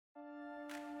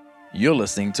You're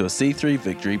listening to a C3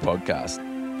 Victory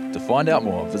podcast. To find out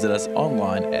more, visit us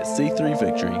online at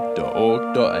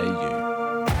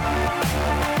c3victory.org.au.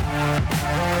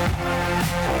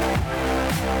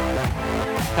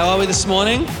 How are we this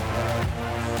morning?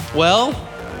 Well?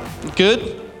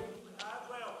 Good?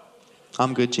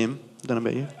 I'm good, Jim. I don't know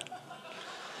about you.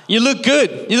 You look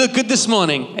good. You look good this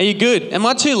morning. Are you good? Am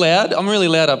I too loud? I'm really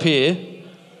loud up here.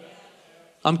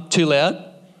 I'm too loud?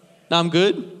 No, I'm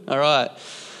good? All right.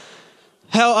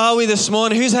 How are we this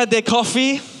morning? Who's had their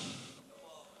coffee?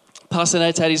 Pastor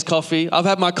Nate's had his coffee. I've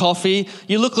had my coffee.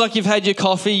 You look like you've had your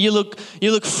coffee. You look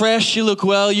fresh. You look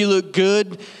well. You look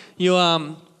good. You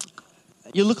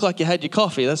look like you had your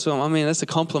coffee. That's what I mean. That's a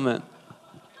compliment.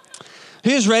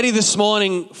 Who's ready this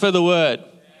morning for the word?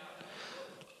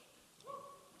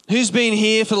 Who's been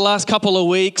here for the last couple of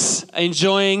weeks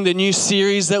enjoying the new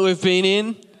series that we've been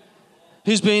in?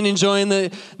 Who's been enjoying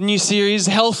the new series?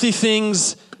 Healthy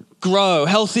Things Grow.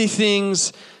 Healthy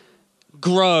Things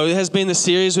Grow. It has been the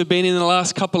series we've been in the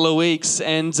last couple of weeks.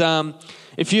 And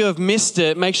if you have missed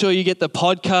it, make sure you get the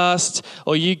podcast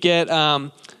or you get...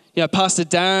 Pastor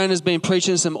Darren has been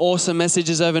preaching some awesome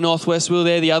messages over Northwest. We were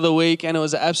there the other week and it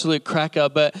was an absolute cracker.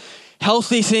 But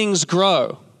healthy things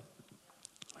grow,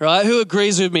 right? Who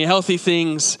agrees with me? Healthy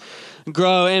things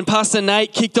grow. And Pastor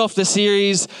Nate kicked off the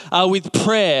series with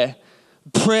prayer.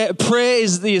 Prayer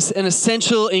is an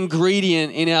essential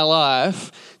ingredient in our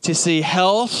life to see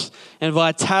health and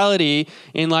vitality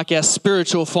in like our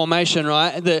spiritual formation,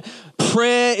 right? The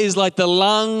prayer is like the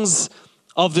lungs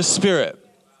of the Spirit.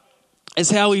 That's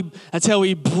how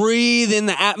we breathe in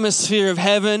the atmosphere of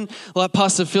heaven, like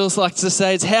Pastor Phil likes to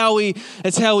say. It's how we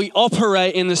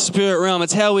operate in the spirit realm.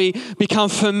 It's how we become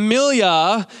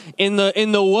familiar in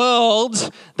the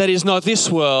world that is not this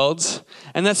world,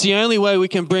 and that's the only way we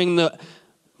can bring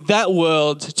that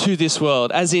world to this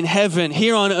world, as in heaven,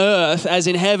 here on earth, as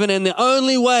in heaven. And the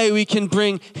only way we can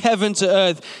bring heaven to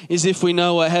earth is if we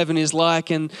know what heaven is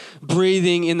like, and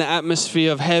breathing in the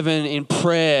atmosphere of heaven in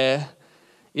prayer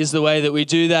is the way that we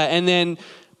do that. And then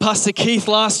Pastor Keith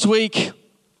last week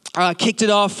kicked it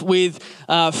off with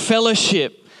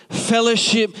fellowship.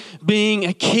 Fellowship being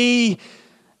a key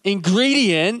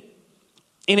ingredient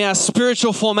in our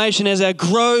spiritual formation, as our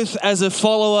growth as a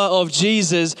follower of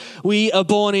Jesus. We are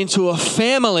born into a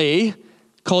family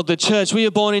called the church. We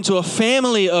are born into a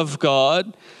family of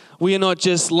God. We are not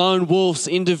just lone wolves,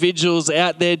 individuals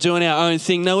out there doing our own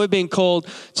thing. No, we're being called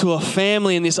to a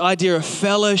family, and this idea of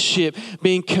fellowship,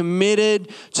 being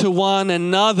committed to one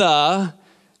another,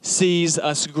 sees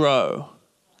us grow,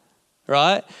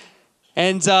 right?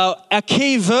 And our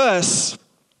key verse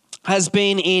has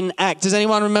been in Acts. Does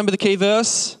anyone remember the key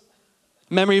verse?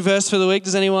 Memory verse for the week?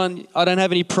 Does anyone? I don't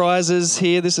have any prizes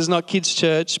here. This is not kids'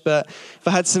 church, but if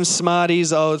I had some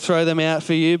Smarties, I would throw them out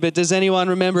for you. But does anyone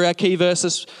remember our key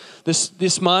verses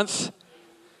this month?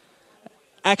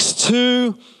 Acts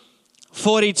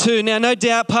 2:42. Now, no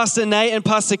doubt Pastor Nate and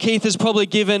Pastor Keith has probably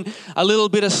given a little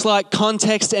bit of slight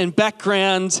context and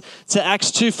background to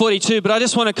Acts 2:42, but I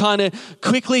just want to kind of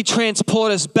quickly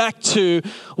transport us back to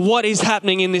what is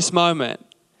happening in this moment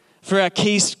for our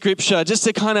key scripture, just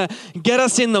to kind of get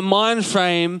us in the mind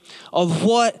frame of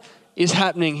what is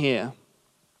happening here.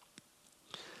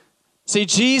 See,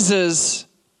 Jesus,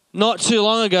 not too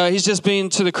long ago, he's just been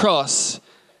to the cross,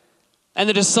 and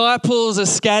the disciples are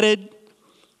scattered.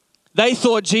 They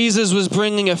thought Jesus was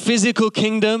bringing a physical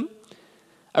kingdom,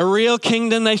 a real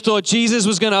kingdom. They thought Jesus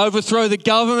was going to overthrow the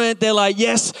government. They're like,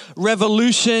 yes,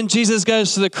 revolution. Jesus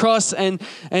goes to the cross and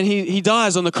he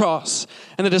dies on the cross.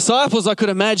 And the disciples, I could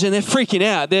imagine, they're freaking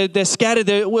out. They're scattered.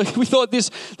 We thought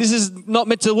this is not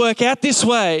meant to work out this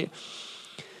way.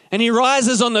 And he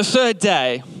rises on the third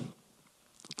day.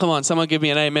 Come on, someone give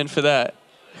me an amen for that.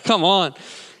 Come on.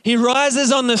 He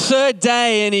rises on the third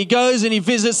day and he goes and he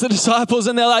visits the disciples,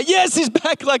 and they're like, yes, he's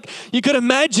back. Like, you could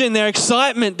imagine their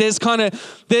excitement. There's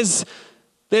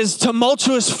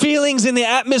tumultuous feelings in the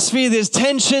atmosphere. There's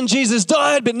tension. Jesus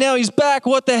died, but now he's back.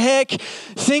 What the heck?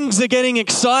 Things are getting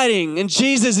exciting, and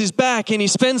Jesus is back, and he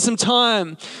spends some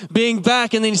time being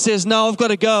back, and then he says, no, I've got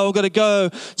to go. I've got to go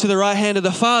to the right hand of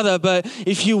the Father. But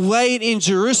if you wait in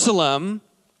Jerusalem,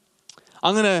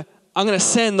 I'm going to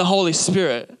send the Holy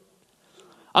Spirit.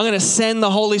 I'm going to send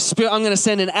the Holy Spirit. I'm going to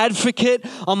send an advocate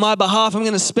on my behalf. I'm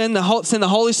going to send the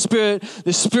Holy Spirit,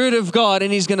 the Spirit of God,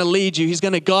 and he's going to lead you. He's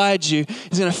going to guide you.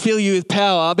 He's going to fill you with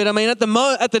power. But I mean, at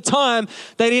the time,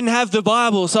 they didn't have the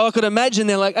Bible. So I could imagine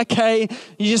they're like, okay,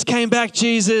 you just came back,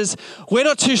 Jesus. We're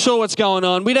not too sure what's going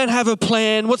on. We don't have a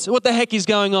plan. What the heck is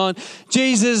going on?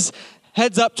 Jesus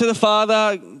heads up to the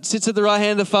Father, sits at the right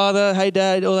hand of the Father. Hey,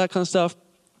 Dad, all that kind of stuff.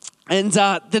 And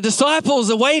the disciples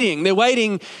are waiting. They're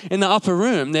waiting in the upper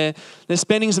room. They're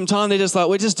spending some time. They're just like,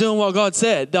 we're just doing what God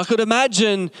said. I could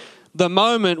imagine the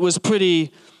moment was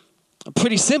pretty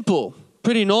simple,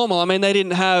 pretty normal. I mean, they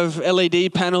didn't have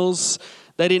LED panels.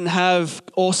 They didn't have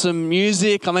awesome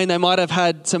music. I mean, they might have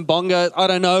had some bongo. I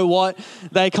don't know what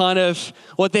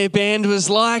their band was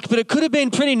like, but it could have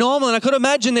been pretty normal. And I could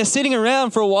imagine they're sitting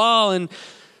around for a while and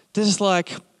they're just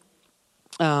like,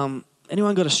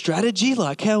 anyone got a strategy?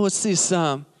 Like, what's this?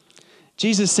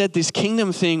 Jesus said this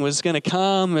kingdom thing was going to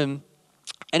come, and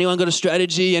anyone got a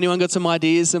strategy? Anyone got some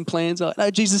ideas and plans? Like,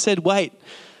 no, Jesus said, wait,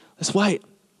 let's wait.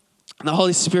 And the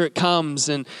Holy Spirit comes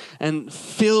and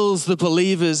fills the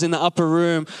believers in the upper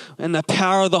room, and the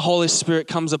power of the Holy Spirit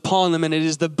comes upon them, and it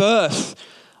is the birth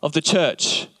of the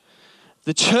church.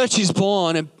 The church is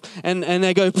born, and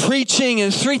they go preaching,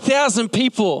 and 3,000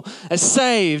 people are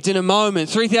saved in a moment.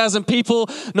 3,000 people,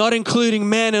 not including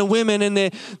men and women, and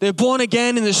they're born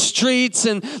again in the streets,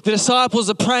 and the disciples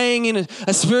are praying in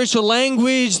a spiritual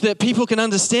language that people can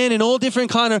understand in all different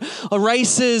kind of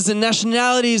races and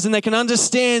nationalities, and they can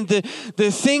understand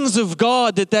the things of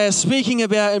God that they are speaking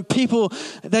about, and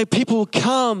people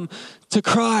come to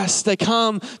Christ. They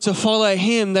come to follow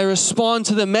Him. They respond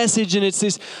to the message, and it's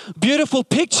this beautiful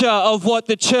picture of what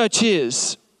the church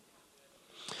is.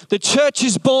 The church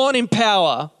is born in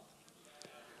power,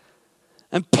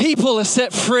 and people are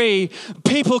set free.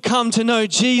 People come to know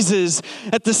Jesus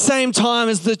at the same time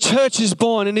as the church is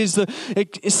born. And it's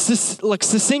just like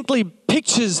succinctly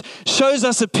shows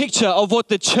us a picture of what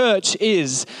the church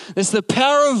is. It's the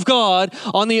power of God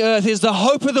on the earth. It's the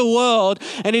hope of the world,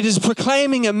 and it is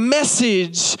proclaiming a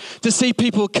message to see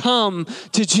people come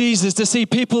to Jesus, to see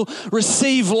people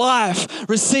receive life,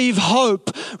 receive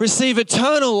hope, receive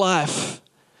eternal life,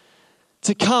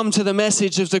 to come to the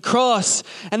message of the cross.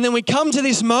 And then we come to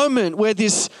this moment where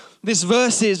this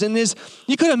verse is, and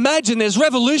you could imagine there's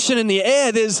revolution in the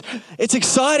air. It's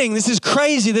exciting. This is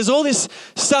crazy. There's all this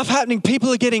stuff happening.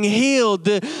 People are getting healed.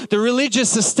 The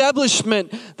religious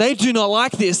establishment, they do not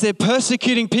like this. They're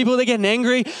persecuting people. They're getting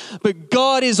angry. But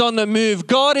God is on the move.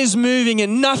 God is moving,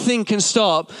 and nothing can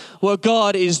stop what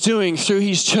God is doing through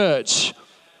His church.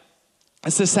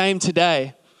 It's the same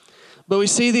today. But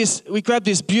we grab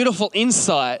this beautiful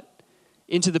insight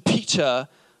into the picture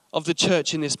of the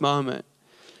church in this moment.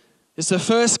 It's the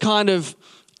first kind of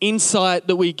insight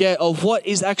that we get of what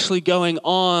is actually going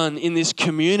on in this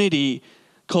community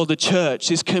called the church,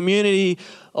 this community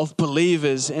of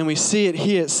believers. And we see it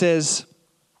here. It says,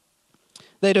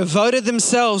 they devoted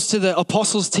themselves to the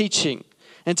apostles' teaching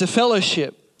and to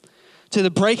fellowship, to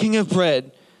the breaking of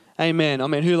bread. Amen. I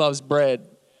mean, who loves bread?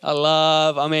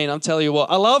 I'm telling you what,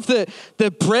 I love that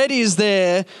the bread is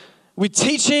there with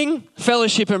teaching,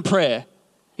 fellowship, and prayer.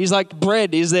 He's like,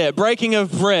 bread is there, breaking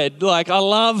of bread. Like, I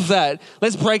love that.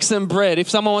 Let's break some bread. If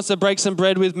someone wants to break some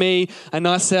bread with me, a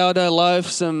nice sourdough loaf,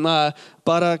 some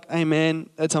butter,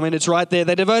 amen. It's right there.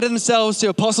 They devoted themselves to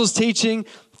apostles' teaching,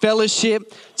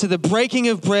 fellowship, to the breaking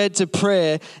of bread, to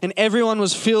prayer, and everyone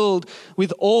was filled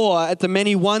with awe at the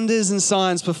many wonders and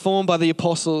signs performed by the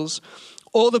apostles.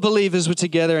 All the believers were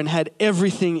together and had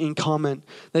everything in common.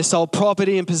 They sold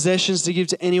property and possessions to give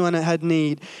to anyone that had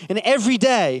need. And every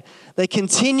day they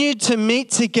continued to meet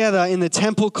together in the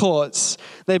temple courts.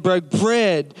 They broke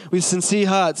bread with sincere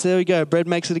hearts. There we go. Bread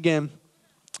makes it again.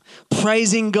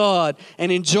 Praising God and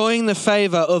enjoying the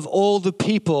favor of all the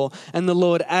people. And the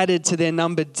Lord added to their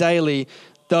number daily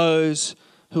those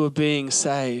who were being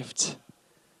saved.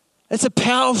 It's a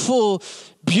powerful,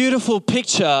 beautiful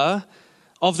picture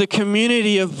of the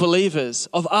community of believers,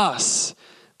 of us.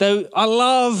 I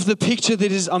love the picture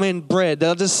that is, bread.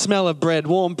 They'll just smell of bread,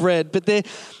 warm bread. But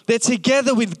they're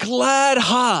together with glad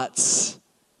hearts.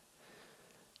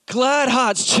 Glad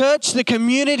hearts. Church, the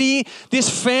community, this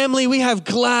family, we have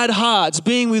glad hearts.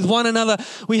 Being with one another,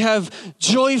 we have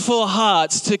joyful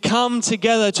hearts to come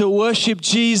together to worship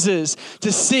Jesus,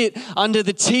 to sit under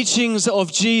the teachings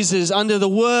of Jesus, under the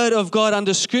Word of God,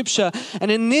 under Scripture.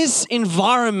 And in this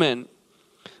environment,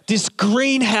 this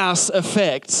greenhouse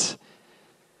effect,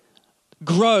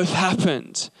 growth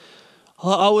happened.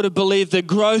 I would have believed that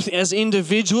growth as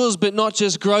individuals, but not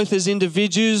just growth as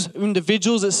individuals.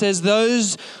 It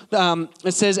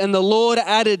says and the Lord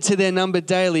added to their number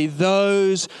daily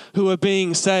those who are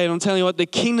being saved. I'm telling you what, the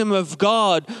kingdom of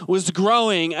God was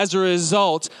growing as a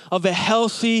result of a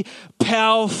healthy,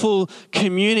 powerful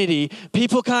community.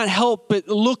 People can't help but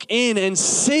look in and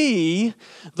see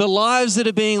the lives that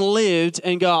are being lived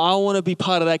and go, I want to be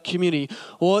part of that community.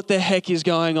 What the heck is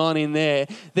going on in there?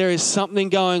 There is something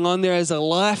going on. There is a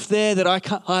life there that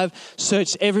I've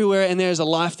searched everywhere, and there is a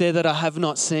life there that I have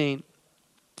not seen.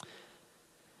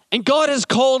 And God has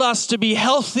called us to be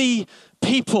healthy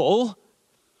people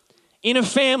in a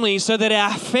family so that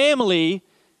our family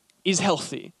is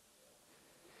healthy.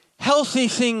 Healthy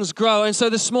things grow. And so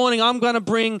this morning I'm going to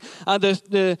bring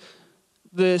the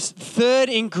third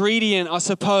ingredient, I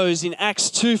suppose, in Acts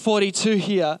 2:42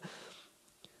 here.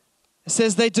 It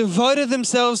says they devoted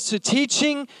themselves to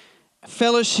teaching,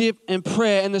 fellowship, and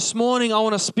prayer. And this morning I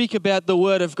want to speak about the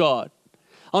Word of God.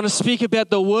 I want to speak about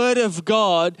the Word of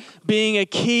God being a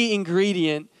key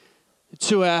ingredient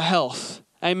to our health.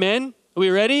 Amen? Are we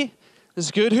ready?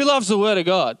 That's good. Who loves the Word of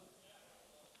God?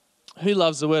 Who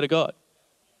loves the Word of God?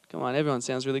 Come on, everyone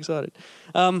sounds really excited.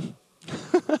 I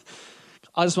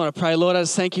just want to pray, Lord, I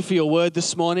just thank you for your Word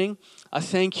this morning. I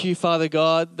thank you, Father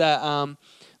God, that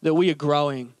we are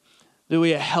growing, that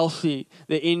we are healthy,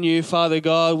 that in you, Father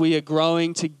God, we are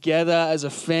growing together as a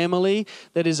family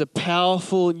that is a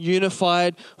powerful,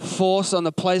 unified force on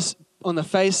the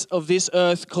face of this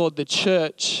earth called the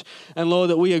church. And Lord,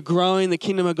 that we are growing, the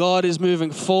kingdom of God is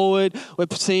moving forward. We're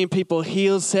seeing people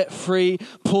healed, set free,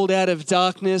 pulled out of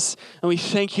darkness. And we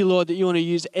thank you, Lord, that you want to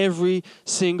use every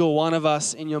single one of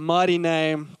us in your mighty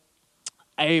name.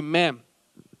 Amen.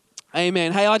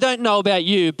 Amen. Hey, I don't know about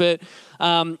you, but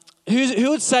who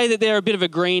would say that they're a bit of a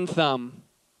green thumb?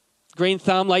 Green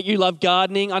thumb, like you love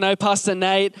gardening. I know Pastor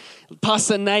Nate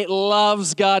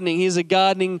loves gardening. He's a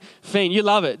gardening fiend. You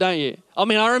love it, don't you? I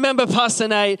mean, I remember Pastor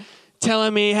Nate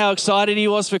telling me how excited he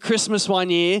was for Christmas one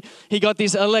year. He got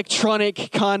this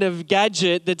electronic kind of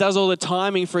gadget that does all the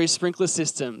timing for his sprinkler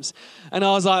systems. And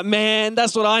I was like, man,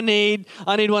 that's what I need.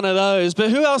 I need one of those. But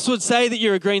who else would say that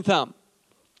you're a green thumb?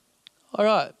 All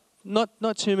right.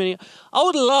 Not too many. I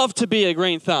would love to be a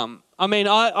green thumb. I mean,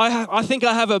 I think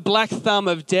I have a black thumb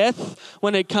of death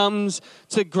when it comes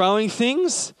to growing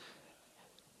things.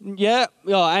 Yeah,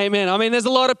 oh, amen. I mean, there's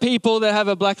a lot of people that have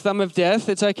a black thumb of death.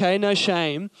 It's okay, no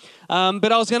shame.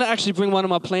 But I was going to actually bring one of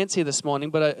my plants here this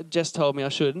morning, but Jess told me I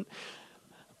shouldn't.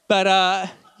 But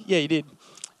yeah, you did.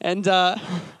 And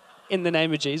in the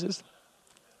name of Jesus.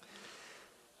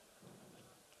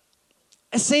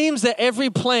 It seems that every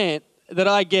plant that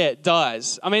I get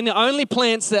dies. I mean, the only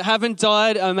plants that haven't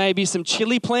died are maybe some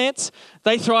chili plants.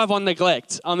 They thrive on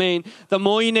neglect. I mean, the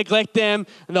more you neglect them,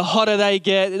 the hotter they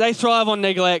get. They thrive on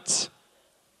neglect.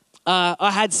 I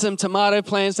had some tomato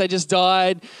plants, they just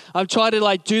died. I've tried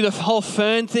to do the whole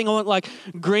fern thing. I want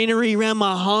greenery around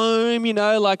my home,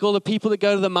 like all the people that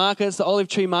go to the markets, the olive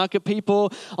tree market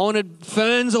people. I wanted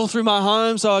ferns all through my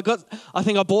home. So I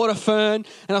think I bought a fern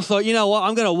and I thought, you know what,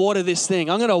 I'm going to water this thing.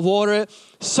 I'm going to water it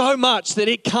so much that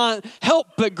it can't help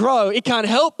but grow. It can't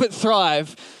help but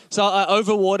thrive. So I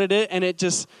overwatered it and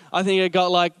I think it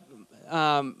got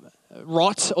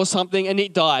rot or something and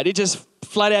it died. It just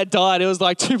flat out died. It was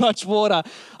too much water.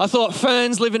 I thought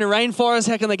ferns live in a rainforest.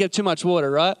 How can they get too much water,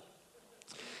 right?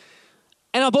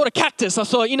 And I bought a cactus. I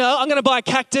thought, I'm going to buy a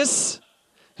cactus.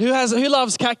 Who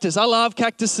loves cactus? I love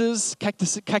cactuses. Cacti.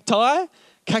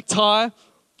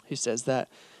 Who says that?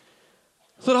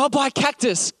 I thought, I'll buy a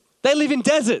cactus. They live in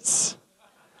deserts.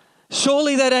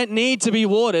 Surely they don't need to be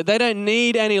watered. They don't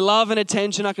need any love and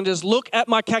attention. I can just look at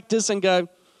my cactus and go,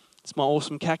 it's my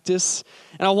awesome cactus.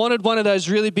 And I wanted one of those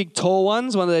really big tall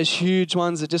ones, one of those huge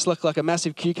ones that just look like a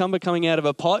massive cucumber coming out of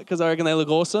a pot because I reckon they look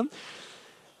awesome.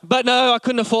 But no, I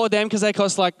couldn't afford them because they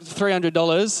cost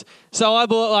 $300. So I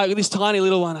bought this tiny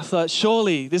little one. I thought,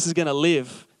 surely this is going to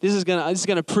live. This is going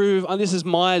to prove, this is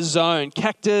my zone.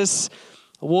 Cactus,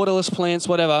 waterless plants,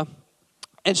 whatever.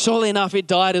 And surely enough, it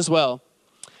died as well.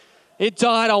 It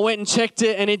died. I went and checked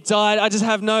it and it died. I just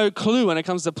have no clue when it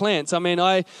comes to plants. I mean,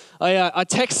 I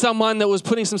text someone that was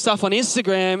putting some stuff on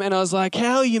Instagram and I was like,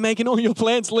 how are you making all your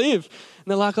plants live? And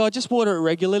they're like, just water it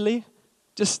regularly.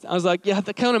 I was like, yeah,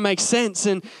 that kind of makes sense.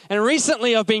 And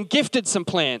recently I've been gifted some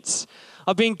plants.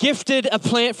 I've been gifted a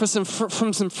plant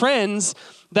from some friends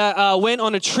that went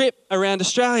on a trip around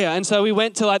Australia. And so we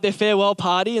went to their farewell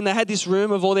party and they had this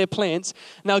room of all their plants.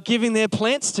 And they were giving their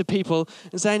plants to people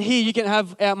and saying, here, you can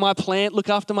have out my plant, look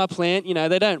after my plant.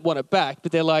 They don't want it back,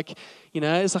 but they're like,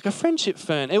 it's like a friendship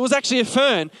fern. It was actually a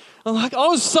fern. I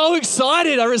was so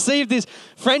excited. I received this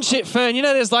friendship fern.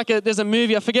 There's a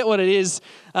movie, I forget what it is.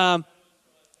 How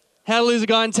to Lose a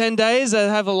Guy in 10 Days. They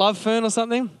have a love fern or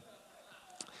something.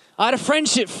 I had a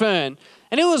friendship fern.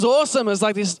 And it was awesome. It was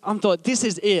like this. I thought, this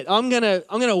is it. I'm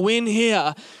gonna win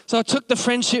here. So I took the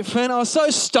friendship fern. I was so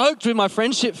stoked with my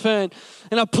friendship fern,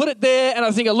 and I put it there. And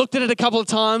I think I looked at it a couple of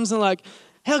times, and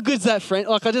how good's that friend?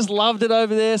 I just loved it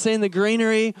over there, seeing the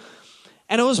greenery.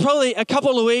 And it was probably a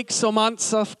couple of weeks or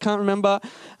months. I can't remember.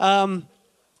 I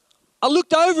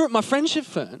looked over at my friendship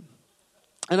fern,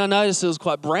 and I noticed it was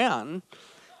quite brown.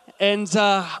 And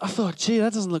I thought, gee,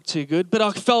 that doesn't look too good. But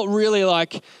I felt really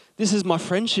like, this is my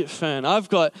friendship fern.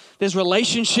 There's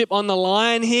relationship on the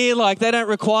line here. Like, they don't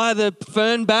require the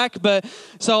fern back. But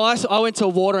so I went to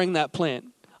watering that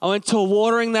plant. I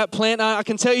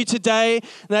can tell you today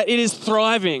that it is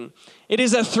thriving.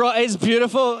 It's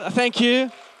beautiful. Thank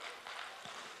you.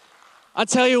 I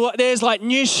tell you what, there's like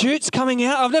new shoots coming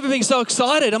out. I've never been so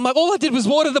excited. I'm like, all I did was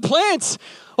water the plants.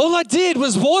 All I did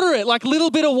was water it, like a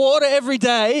little bit of water every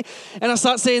day. And I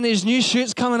start seeing these new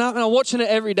shoots coming up, and I'm watching it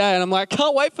every day. And I'm like,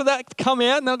 can't wait for that to come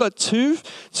out. And I've got two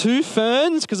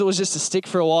ferns, because it was just a stick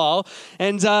for a while.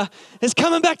 And it's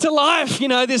coming back to life,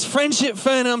 this friendship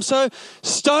fern. And I'm so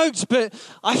stoked. But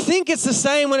I think it's the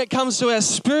same when it comes to our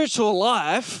spiritual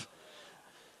life.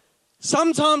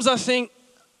 Sometimes I think,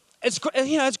 it's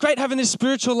great having this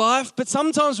spiritual life, but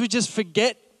sometimes we just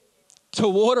forget to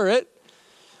water it.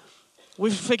 We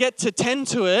forget to tend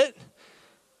to it.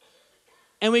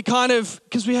 And we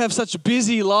because we have such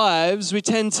busy lives, we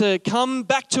tend to come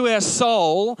back to our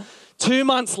soul 2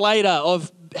 months later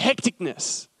of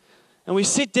hecticness. And we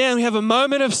sit down, we have a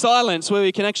moment of silence where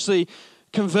we can actually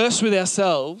converse with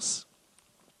ourselves,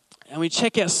 and we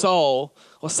check our soul,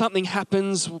 or something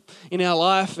happens in our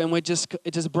life and it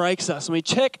just breaks us. And we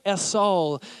check our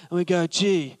soul and we go,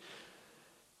 gee,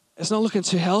 it's not looking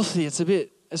too healthy.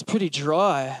 It's pretty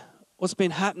dry. What's been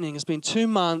happening? It's been 2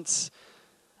 months.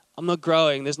 I'm not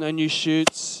growing. There's no new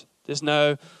shoots. There's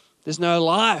no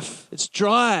life. It's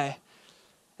dry.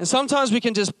 And sometimes we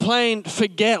can just plain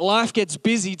forget. Life gets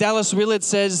busy. Dallas Willard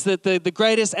says that the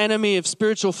greatest enemy of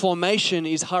spiritual formation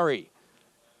is hurry.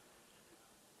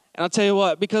 And I'll tell you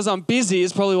what, because I'm busy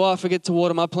is probably why I forget to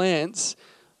water my plants.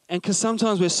 And because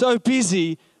sometimes we're so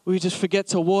busy, we just forget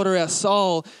to water our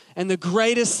soul. And the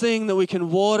greatest thing that we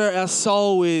can water our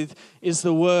soul with is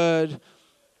the Word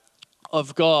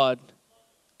of God.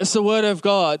 It's the Word of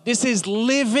God. This is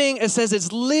living. It says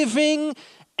it's living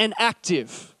and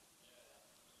active.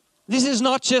 This is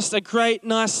not just a great,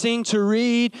 nice thing to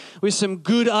read with some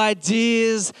good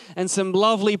ideas and some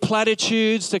lovely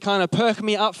platitudes to kind of perk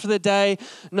me up for the day.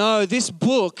 No, this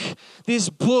book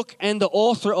and the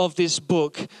author of this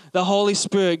book, the Holy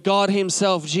Spirit, God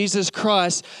Himself, Jesus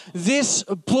Christ, this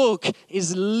book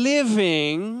is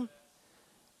living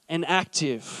and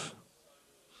active.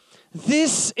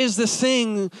 This is the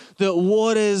thing that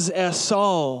waters our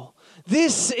soul.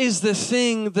 This is the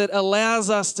thing that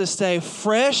allows us to stay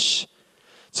fresh,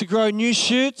 to grow new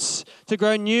shoots, to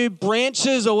grow new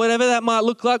branches, or whatever that might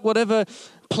look like, whatever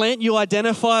plant you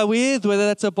identify with, whether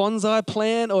that's a bonsai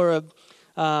plant or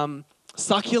a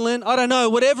succulent, I don't know,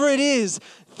 whatever it is.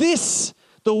 The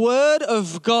Word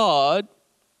of God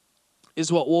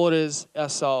is what waters our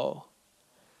soul.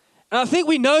 And I think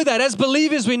we know that. As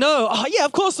believers, we know,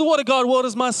 of course the Word of God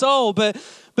waters my soul, but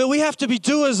we have to be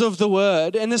doers of the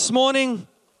Word. And this morning,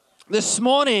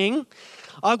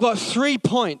 I've got 3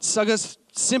 points. I've got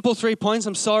simple 3 points.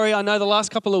 I'm sorry, I know the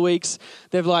last couple of weeks,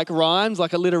 they've like rhymes,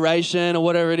 like alliteration or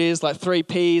whatever it is, like 3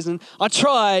 Ps. And I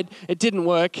tried, it didn't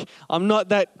work. I'm not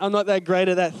that great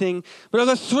at that thing. But I've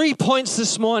got 3 points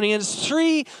this morning, and it's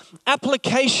 3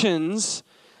 applications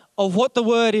of what the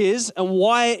Word is and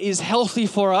why it is healthy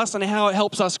for us and how it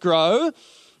helps us grow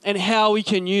and how we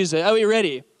can use it. Are we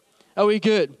ready? Are we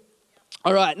good?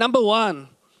 All right, number 1.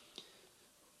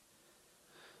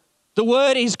 The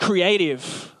Word is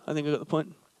creative. I think I got the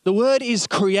point. The Word is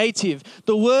creative.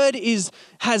 The Word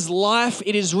has life.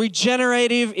 It is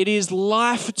regenerative. It is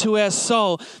life to our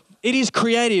soul. It is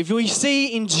creative. We see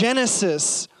in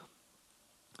Genesis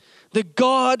that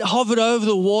God hovered over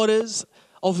the waters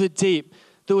of the deep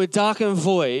that were dark and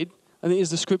void. I think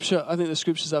the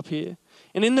scripture's up here.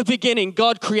 And in the beginning,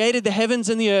 God created the heavens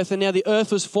and the earth, and now the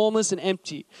earth was formless and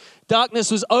empty. Darkness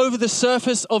was over the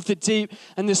surface of the deep,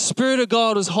 and the Spirit of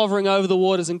God was hovering over the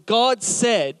waters. And God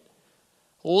said,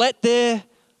 "Let there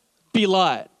be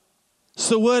light."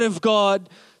 So the Word of God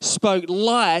spoke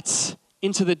light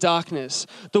into the darkness.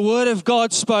 The Word of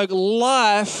God spoke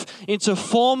life into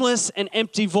formless and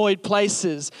empty void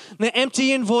places. The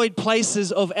empty and void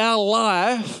places of our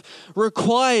life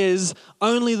requires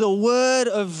only the Word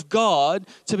of God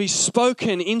to be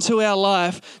spoken into our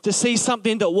life to see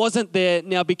something that wasn't there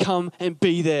now become and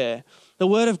be there. The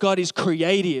Word of God is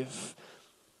creative.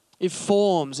 It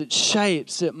forms, it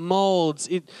shapes, it molds,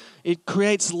 it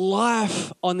creates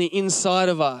life on the inside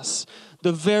of us.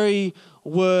 The very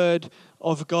Word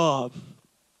of God.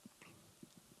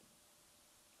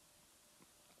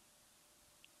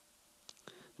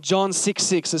 John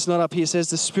 6:6, it's not up here, says,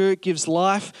 "The Spirit gives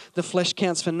life, the flesh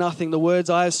counts for nothing. The words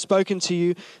I have spoken to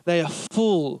you, they are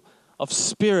full of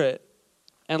spirit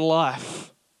and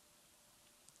life."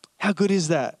 How good is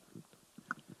that?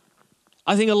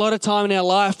 I think a lot of time in our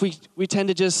life, we tend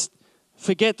to just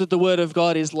forget that the Word of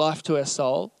God is life to our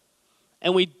soul.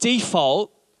 And we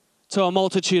default to a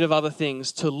multitude of other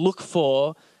things to look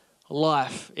for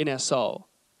life in our soul.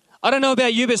 I don't know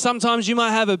about you, but sometimes you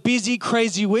might have a busy,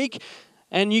 crazy week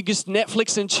and you just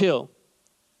Netflix and chill.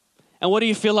 And what do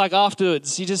you feel like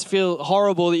afterwards? You just feel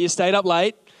horrible that you stayed up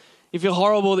late. You feel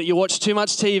horrible that you watched too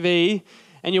much TV.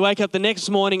 And you wake up the next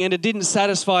morning and it didn't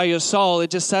satisfy your soul. It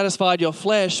just satisfied your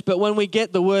flesh. But when we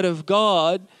get the Word of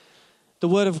God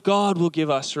will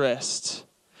give us rest.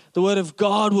 The Word of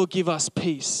God will give us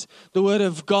peace. The Word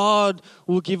of God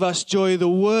will give us joy. The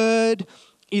Word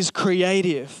is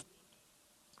creative.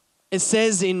 It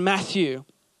says in Matthew,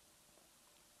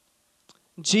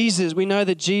 we know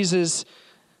that Jesus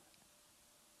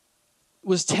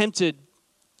was tempted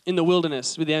in the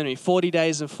wilderness with the enemy, 40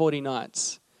 days and 40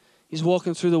 nights. He's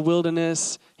walking through the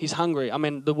wilderness. He's hungry. I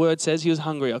mean, the word says he was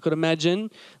hungry. I could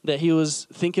imagine that he was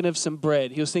thinking of some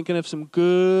bread. He was thinking of some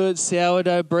good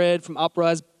sourdough bread from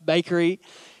Uprise Bakery.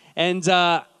 And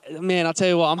man, I'll tell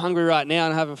you what, I'm hungry right now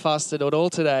and I haven't fasted at all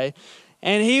today.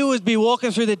 And he would be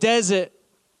walking through the desert.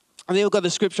 I think we've got the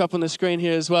scripture up on the screen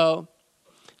here as well.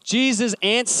 Jesus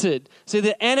answered. So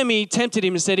the enemy tempted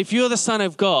him and said, if you're the Son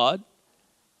of God,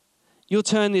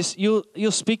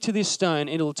 you'll speak to this stone and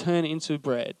it'll turn into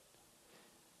bread.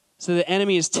 So the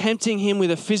enemy is tempting him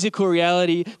with a physical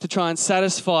reality to try and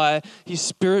satisfy his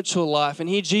spiritual life. And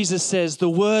here Jesus says, the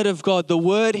Word of God, the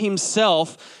Word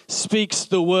himself speaks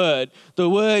the Word. The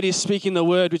Word is speaking the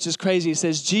Word, which is crazy. He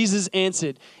says, Jesus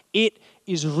answered, it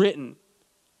is written,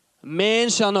 man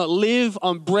shall not live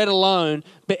on bread alone,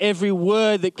 but every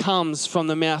word that comes from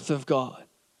the mouth of God.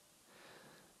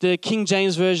 The King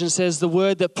James Version says, the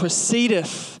word that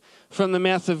proceedeth from the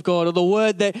mouth of God, or the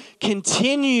word that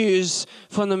continues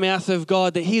from the mouth of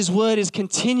God, that his word is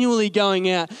continually going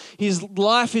out. His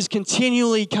life is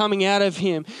continually coming out of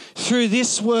him through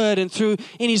this word and through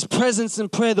in his presence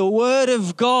and prayer. The word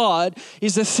of God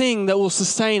is the thing that will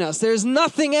sustain us. There is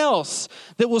nothing else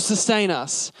that will sustain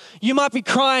us. You might be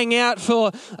crying out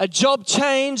for a job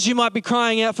change. You might be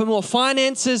crying out for more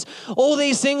finances. All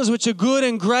these things which are good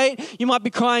and great. You might be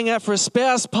crying out for a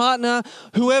spouse, partner,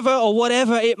 whoever or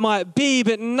whatever it might be,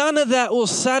 but none of that will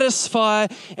satisfy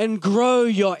and grow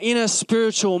your inner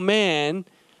spiritual man,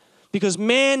 because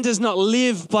man does not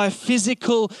live by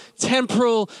physical,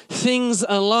 temporal things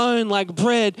alone like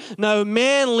bread. No,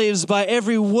 man lives by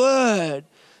every word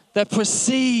that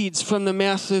proceeds from the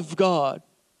mouth of God.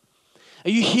 Are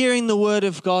you hearing the word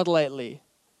of God lately?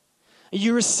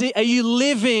 Are you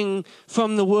living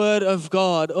from the word of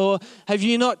God? Or have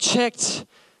you not checked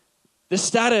the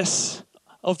status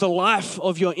of the life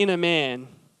of your inner man?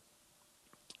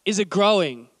 Is it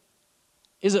growing?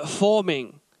 Is it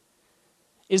forming?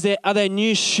 Are there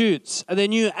new shoots? Are there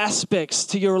new aspects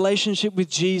to your relationship with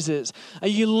Jesus? Are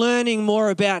you learning more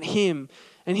about him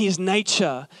and his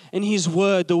nature and his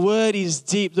word? The word is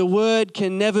deep. The word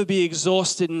can never be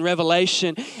exhausted in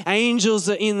Revelation. Angels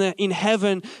are in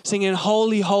heaven singing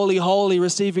holy, holy, holy,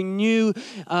 receiving new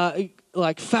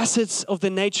facets of the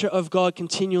nature of God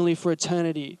continually for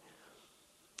eternity.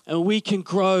 And we can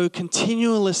grow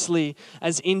continuously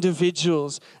as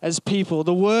individuals, as people.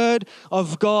 The word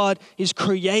of God is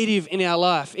creative in our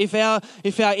life. If our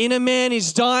inner man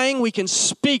is dying, we can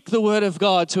speak the word of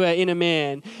God to our inner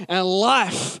man, and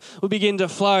life will begin to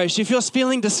flourish. If you're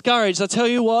feeling discouraged, I'll tell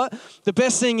you what, the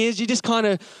best thing is you just kind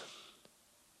of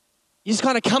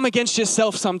come against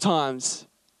yourself sometimes.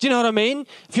 Do you know what I mean?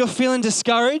 If you're feeling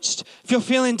discouraged, if you're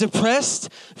feeling depressed,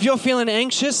 if you're feeling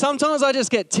anxious, sometimes I just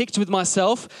get ticked with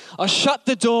myself. I shut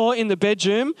the door in the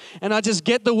bedroom and I just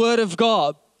get the word of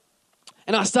God.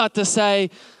 And I start to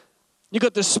say, you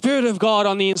got the Spirit of God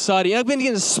on the inside of you. I've been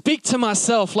beginning to speak to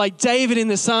myself like David in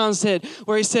the Psalms said,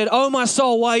 where he said, oh, my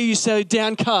soul, why are you so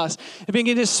downcast? I've been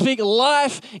beginning to speak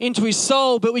life into his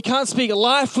soul, but we can't speak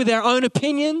life with our own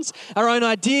opinions, our own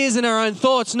ideas, and our own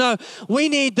thoughts. No, we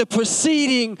need the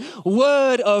preceding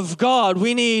word of God.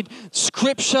 We need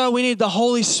scripture. We need the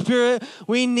Holy Spirit.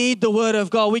 We need the word of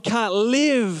God. We can't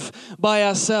live by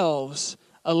ourselves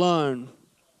alone.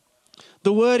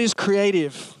 The word is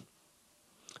creative.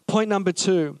 Point number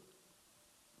 2,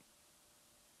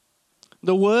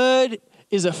 the word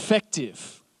is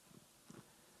effective.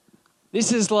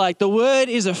 This is like, the word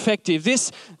is effective.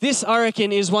 This I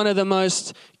reckon is one of the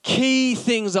most key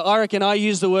things that I reckon I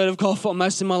use the word of God for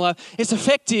most of my life. It's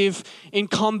effective in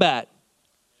combat.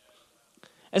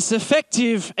 It's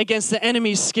effective against the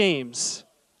enemy's schemes.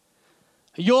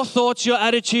 Your thoughts, your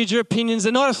attitudes, your opinions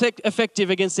are not effective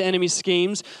against the enemy's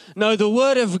schemes. No, the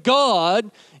word of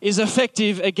God is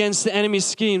effective against the enemy's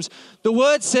schemes. The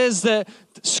word says that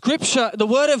Scripture, the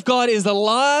word of God is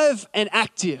alive and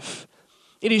active.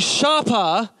 It is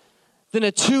sharper than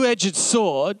a two-edged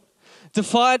sword,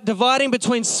 dividing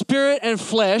between spirit and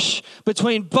flesh,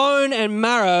 between bone and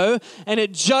marrow, and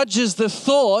it judges the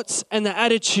thoughts and the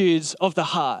attitudes of the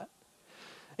heart.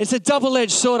 It's a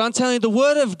double-edged sword. I'm telling you, the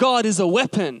word of God is a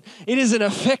weapon. It is an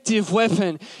effective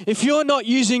weapon. If you're not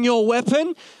using your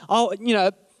weapon,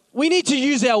 we need to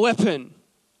use our weapon.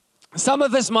 Some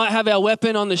of us might have our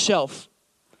weapon on the shelf.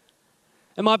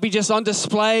 It might be just on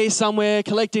display somewhere,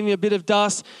 collecting a bit of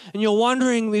dust, and you're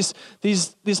wondering this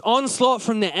onslaught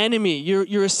from the enemy.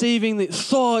 You're receiving the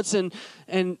thoughts and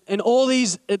all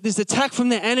this attack from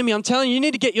the enemy. I'm telling you, you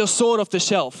need to get your sword off the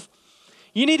shelf.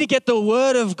 You need to get the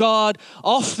word of God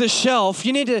off the shelf.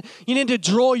 You need to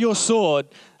draw your sword.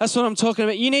 That's what I'm talking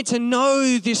about. You need to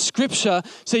know this scripture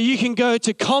so you can go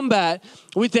to combat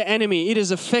with the enemy. It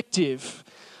is effective.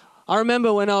 I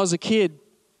remember when I was a kid,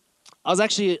 I was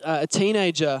actually a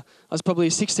teenager. I was probably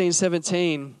 16,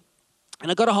 17.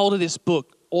 And I got a hold of this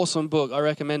book. Awesome book. I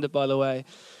recommend it, by the way.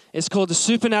 It's called The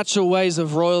Supernatural Ways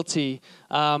of Royalty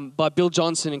by Bill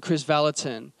Johnson and Chris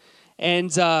Vallotton.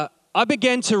 And I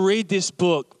began to read this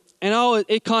book, and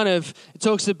it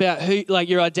talks about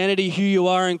your identity, who you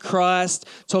are in Christ,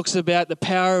 talks about the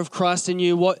power of Christ in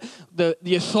you, what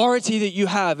the authority that you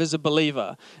have as a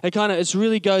believer. It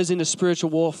really goes into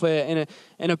spiritual warfare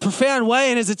in a profound way.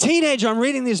 And as a teenager, I'm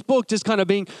reading this book, just kind of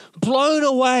being blown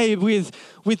away with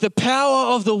the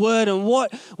power of the word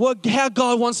and how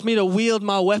God wants me to wield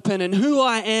my weapon and who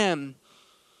I am.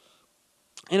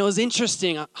 And it was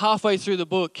interesting, halfway through the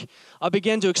book, I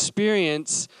began to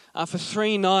experience, for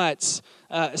 3 nights,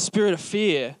 a spirit of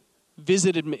fear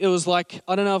visited me. It was like,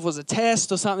 I don't know if it was a test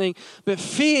or something, but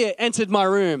fear entered my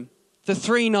room for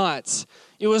 3 nights.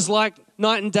 It was like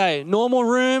night and day. Normal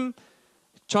room,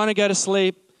 trying to go to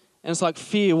sleep, and it's like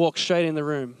fear walked straight in the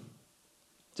room.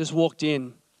 Just walked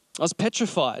in. I was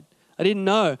petrified. I didn't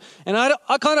know. And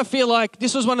I kind of feel like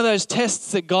this was one of those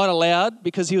tests that God allowed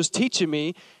because he was teaching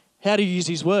me how to use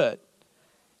his word.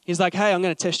 He's like, hey, I'm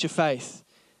going to test your faith.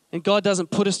 And God doesn't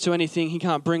put us to anything he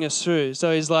can't bring us through.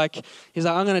 So he's like, I'm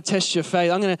going to test your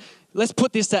faith. Let's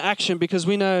put this to action because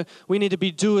we know we need to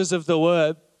be doers of the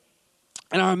word.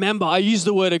 And I remember I used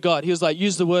the word of God. He was like,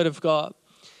 use the word of God.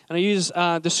 And I used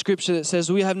the scripture that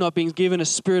says, we have not been given a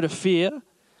spirit of fear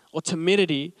or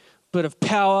timidity, but of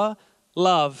power,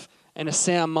 love, and a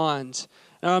sound mind.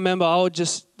 And I remember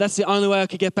that's the only way I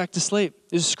could get back to sleep,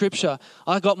 is scripture.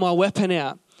 I got my weapon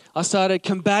out. I started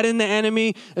combating the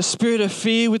enemy, a spirit of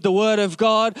fear with the word of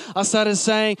God. I started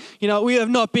saying, we have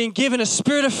not been given a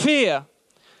spirit of fear,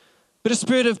 but a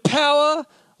spirit of power,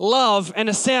 love, and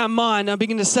a sound mind. And I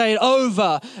began to say it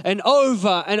over and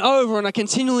over and over, and I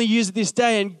continually use it this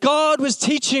day. And God was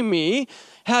teaching me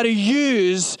how to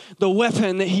use the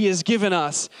weapon that he has given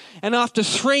us. And after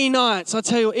 3 nights, I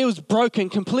tell you, it was broken,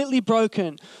 completely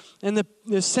broken. And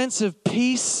the sense of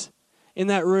peace in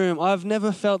that room, I've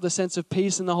never felt the sense of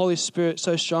peace in the Holy Spirit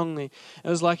so strongly. It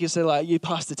was like you said, you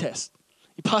passed the test.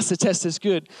 You passed the test, it's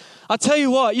good. I tell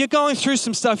you what, you're going through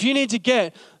some stuff. You need to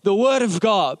get the word of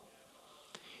God.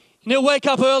 You need to wake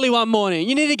up early one morning.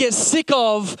 You need to get sick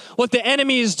of what the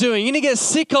enemy is doing. You need to get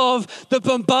sick of the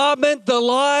bombardment, the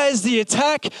lies, the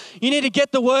attack. You need to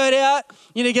get the word out.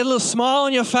 You need to get a little smile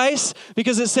on your face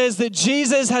because it says that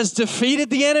Jesus has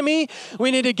defeated the enemy. We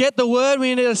need to get the word.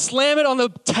 We need to slam it on the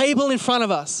table in front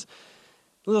of us.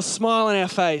 A little smile on our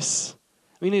face.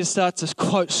 We need to start to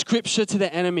quote scripture to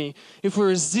the enemy. If we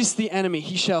resist the enemy,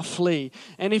 he shall flee.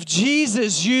 And if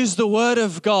Jesus used the word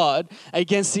of God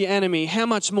against the enemy, how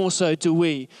much more so do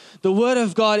we? The word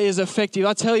of God is effective.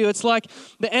 I tell you, it's like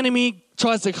the enemy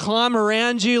tries to climb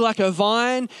around you like a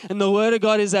vine, and the word of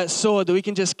God is that sword that we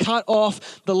can just cut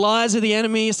off the lies of the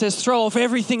enemy. It says throw off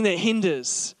everything that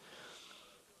hinders.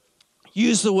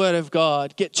 Use the word of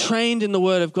God. Get trained in the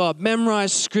word of God.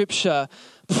 Memorize scripture.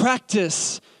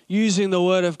 Practice using the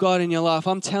word of God in your life.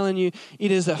 I'm telling you, it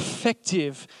is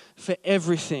effective for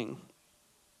everything.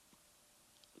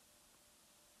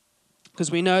 Because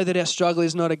we know that our struggle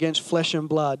is not against flesh and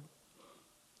blood,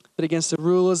 but against the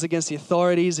rulers, against the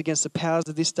authorities, against the powers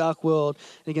of this dark world,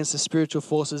 and against the spiritual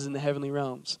forces in the heavenly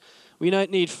realms. We don't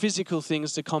need physical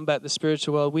things to combat the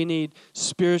spiritual world. We need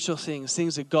spiritual things,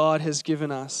 things that God has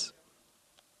given us.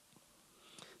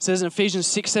 It says in Ephesians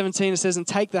 6:17, it says, and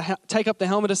take up the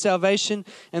helmet of salvation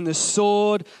and the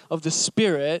sword of the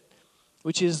Spirit,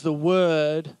 which is the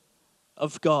word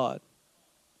of God.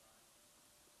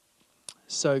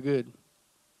 So good.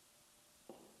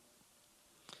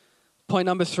 Point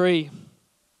number 3.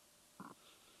 And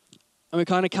we're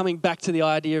kind of coming back to the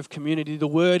idea of community, the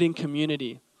word in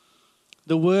community,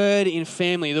 the word in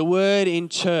family, the word in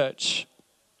church.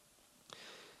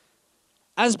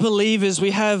 As believers,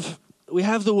 we have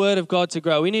the word of God to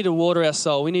grow. We need to water our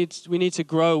soul. We need to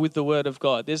grow with the word of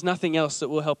God. There's nothing else that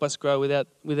will help us grow without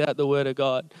the word of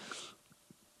God.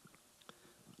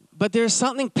 But there is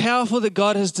something powerful that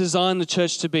God has designed the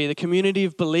church to be, the community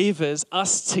of believers,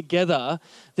 us together,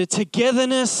 the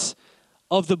togetherness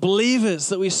of the believers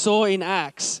that we saw in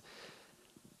Acts,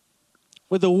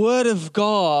 where the word of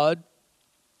God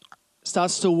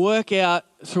starts to work out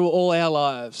through all our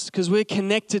lives because we're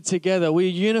connected together. We're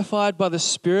unified by the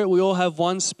Spirit. We all have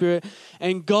one Spirit.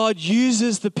 And God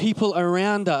uses the people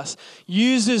around us,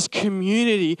 uses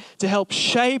community to help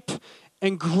shape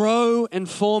and grow and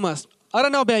form us. I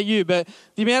don't know about you, but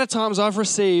the amount of times I've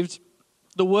received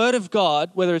the word of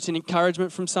God, whether it's an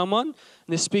encouragement from someone and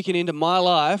they're speaking into my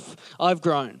life, I've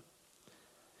grown.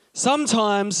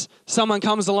 Sometimes someone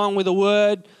comes along with a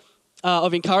word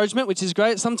of encouragement, which is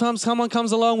great. Sometimes someone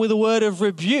comes along with a word of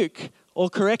rebuke or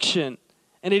correction,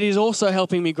 and it is also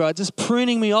helping me grow, just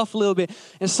pruning me off a little bit.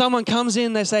 And someone comes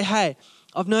in, they say, hey,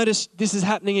 I've noticed this is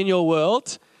happening in your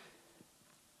world.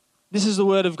 This is the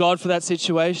word of God for that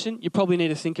situation. You probably need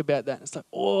to think about that. It's like,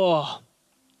 oh,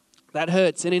 that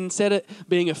hurts. And instead of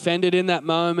being offended in that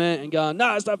moment and going,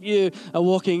 no, it's not you, and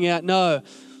walking out, no.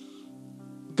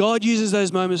 God uses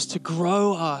those moments to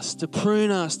grow us, to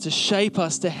prune us, to shape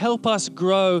us, to help us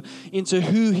grow into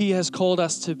who He has called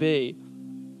us to be.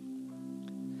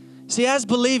 See, as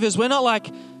believers, we're not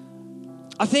like,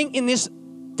 I think in this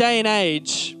day and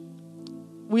age,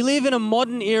 we live in a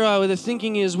modern era where the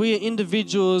thinking is we are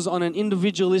individuals on an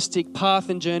individualistic path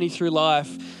and journey through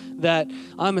life, that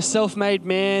I'm a self-made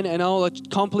man and I'll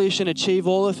accomplish and achieve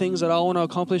all the things that I want to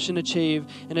accomplish and achieve,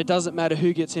 and it doesn't matter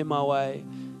who gets in my way.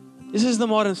 This is the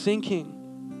modern thinking.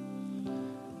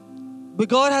 But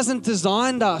God hasn't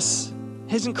designed us,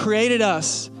 hasn't created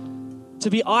us to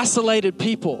be isolated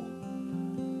people.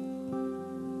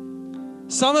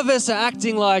 Some of us are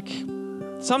acting like,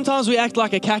 sometimes we act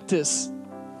like a cactus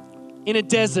in a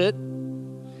desert.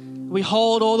 We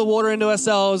hold all the water into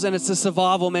ourselves and it's a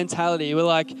survival mentality. We're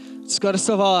like, it's got to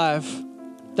survive.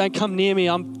 Don't come near me.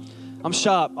 I'm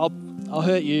sharp. I'll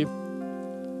hurt you.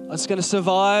 I'm just going to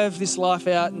survive this life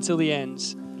out until the end.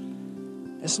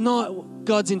 It's not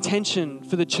God's intention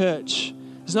for the church.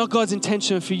 It's not God's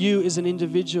intention for you as an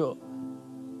individual.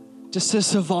 Just to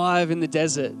survive in the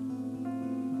desert.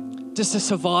 Just to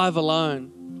survive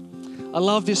alone. I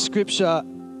love this scripture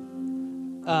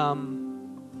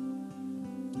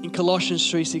in Colossians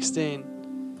 3:16.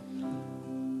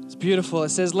 It's beautiful. It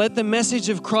says, let the message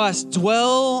of Christ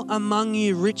dwell among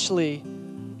you richly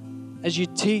as you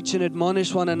teach and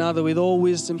admonish one another with all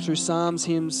wisdom through psalms,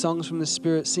 hymns, songs from the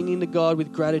Spirit, singing to God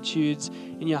with gratitudes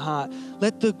in your heart.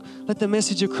 Let the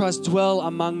message of Christ dwell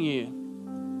among you.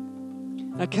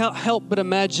 I can't help but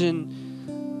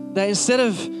imagine that instead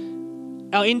of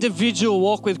our individual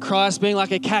walk with Christ being like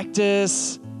a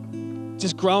cactus,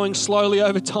 just growing slowly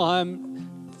over time,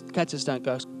 cactus don't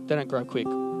grow quick.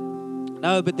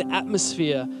 No, but the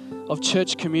atmosphere of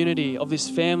church community, of this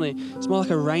family, it's more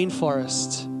like a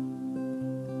rainforest.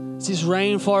 It's this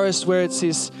rainforest where it's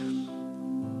this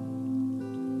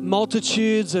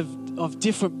multitudes of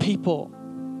different people.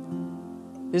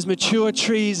 There's mature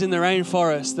trees in the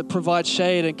rainforest that provide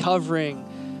shade and covering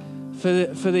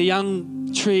for the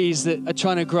young trees that are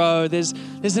trying to grow. There's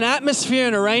an atmosphere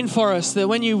in a rainforest that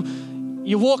when you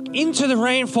walk into the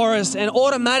rainforest and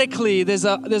automatically there's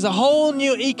a whole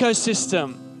new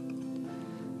ecosystem.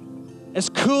 It's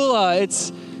cooler.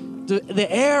 The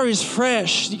air is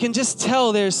fresh. You can just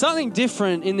tell there's something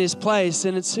different in this place,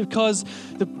 and it's because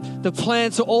the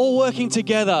plants are all working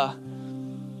together.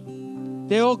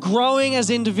 They're all growing as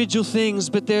individual things,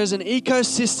 but there's an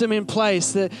ecosystem in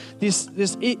place, that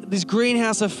this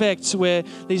greenhouse effect where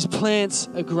these plants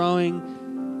are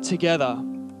growing together.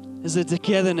 There's a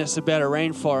togetherness about a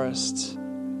rainforest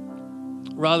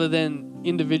rather than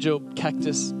individual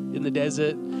cactus in the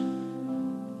desert.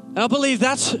 And I believe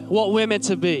that's what we're meant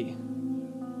to be.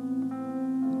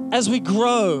 As we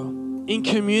grow in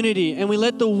community and we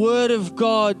let the word of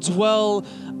God dwell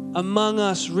among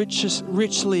us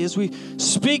richly, as we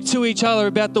speak to each other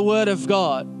about the word of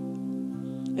God,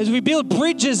 as we build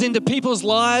bridges into people's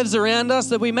lives around us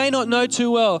that we may not know too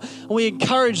well, and we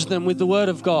encourage them with the word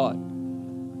of God.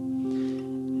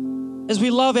 As we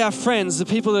love our friends, the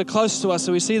people that are close to us,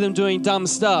 and we see them doing dumb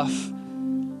stuff,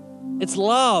 it's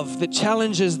love that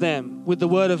challenges them with the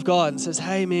word of God and says,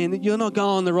 hey man, you're not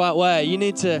going the right way. You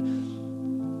need to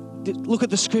look at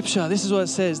the scripture. This is what it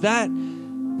says. That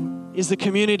is the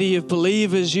community of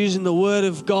believers using the word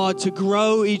of God to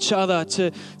grow each other,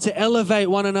 to elevate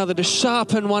one another, to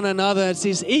sharpen one another. It's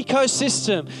this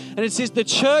ecosystem, and it's the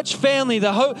church family,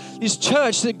 this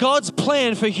church, that God's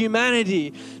plan for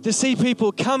humanity, to see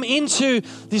people come into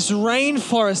this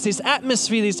rainforest, this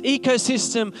atmosphere, this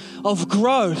ecosystem of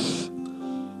growth.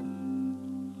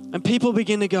 And people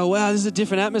begin to go, wow, this is a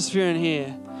different atmosphere in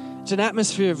here. It's an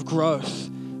atmosphere of growth.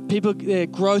 Their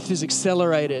growth is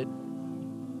accelerated.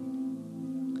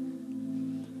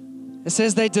 It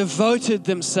says they devoted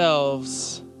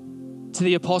themselves to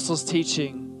the apostles'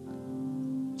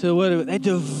 teaching, to the word of it. They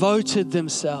devoted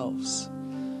themselves.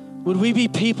 Would we be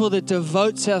people that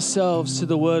devotes ourselves to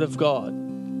the word of God?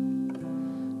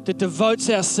 That devotes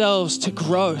ourselves to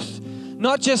growth?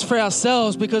 Not just for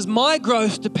ourselves, because my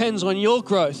growth depends on your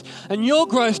growth, and your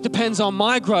growth depends on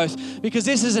my growth, because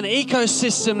this is an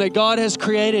ecosystem that God has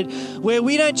created where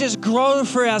we don't just grow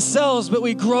for ourselves, but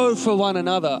we grow for one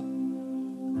another.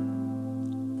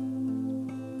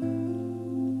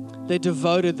 They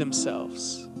devoted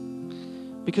themselves.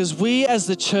 Because we as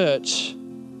the church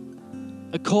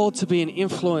are called to be an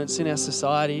influence in our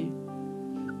society,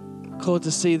 called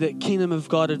to see the kingdom of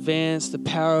God advance, the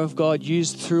power of God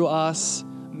used through us,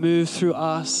 move through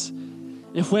us. And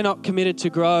if we're not committed to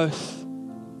growth,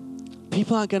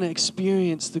 people aren't going to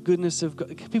experience the goodness of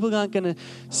God. People aren't going to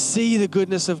see the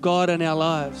goodness of God in our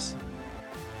lives.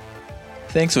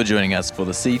 Thanks for joining us for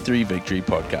the C3 Victory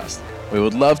podcast. We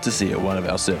would love to see you at one of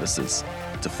our services.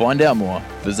 To find out more,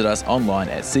 visit us online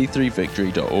at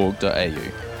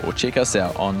c3victory.org.au or check us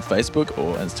out on Facebook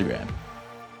or Instagram.